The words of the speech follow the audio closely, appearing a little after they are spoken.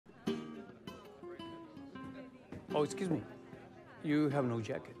Oh, excuse me. You have no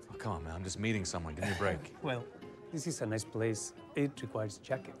jacket. Oh, come on, man. I'm just meeting someone. Give me a break. Well, this is a nice place. It requires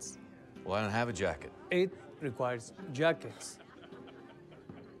jackets. Well, I don't have a jacket. It requires jackets.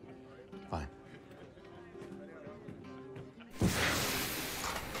 Fine.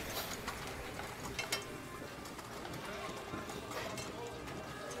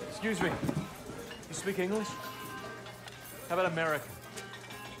 Excuse me. You speak English? How about American?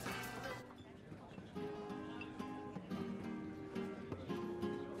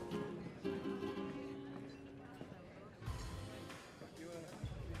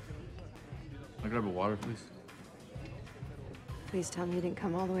 Can I grab a water, please? Please tell me you didn't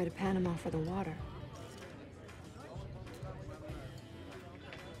come all the way to Panama for the water.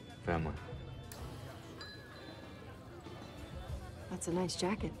 Family. That's a nice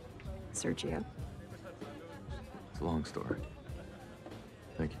jacket, Sergio. It's a long story.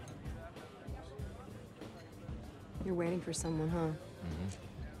 Thank you. You're waiting for someone, huh?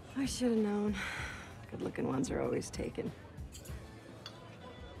 Mm-hmm. I should have known. Good-looking ones are always taken.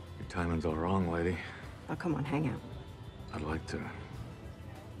 Your timing's all wrong, lady. Oh, come on, hang out. I'd like to,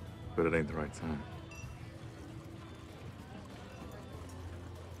 but it ain't the right time.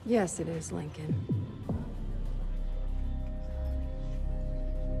 Yes, it is, Lincoln.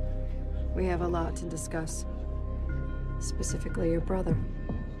 We have a lot to discuss. Specifically, your brother.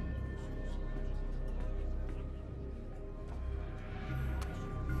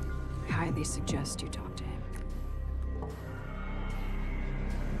 I highly suggest you talk to him.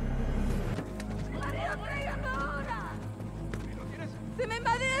 ¡Se me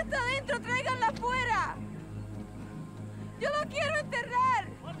invade está adentro! ¡Tráiganla afuera! ¡Yo lo quiero enterrar!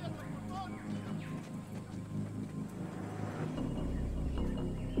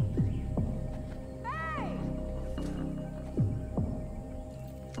 ¡Hey!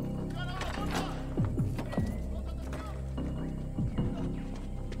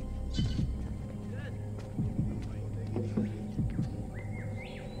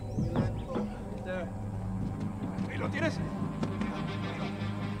 ¿Ahí lo tienes?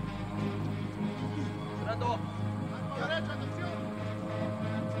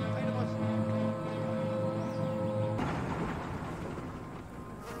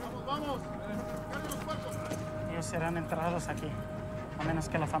 Ellos serán enterrados aquí, a menos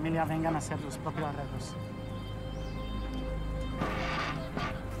que la familia vengan a hacer los propios arreglos.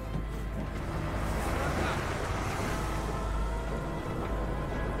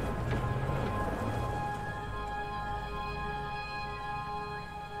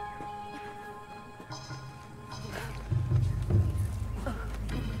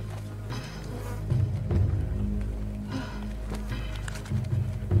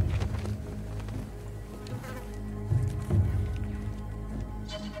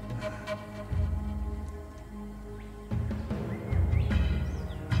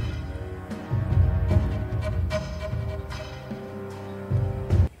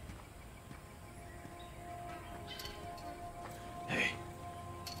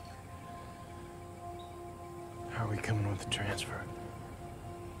 How are we coming with the transfer?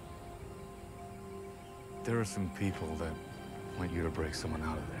 There are some people that want you to break someone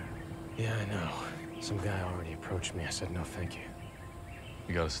out of there. Yeah, I know. Some guy already approached me. I said no, thank you.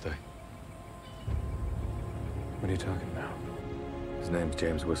 You gotta stay. What are you talking about? His name's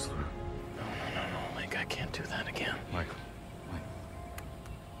James Whistler. No, Link, I can't do that again. Michael.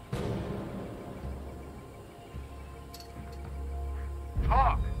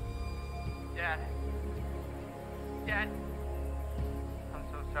 Talk! Dad. Dad. I'm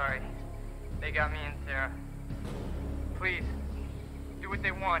so sorry. They got me and Sarah. Please. Do what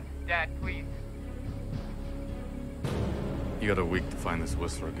they want. Dad, please. You got a week to find this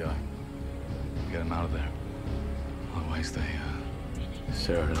Whistler guy. Get him out of there. Otherwise,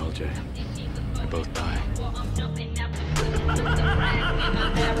 Sarah and LJ, they both die.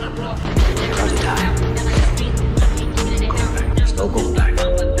 There's no going back.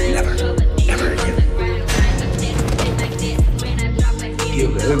 Never. Ever again.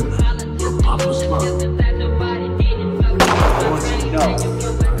 Give him your papa's love. I want you to know.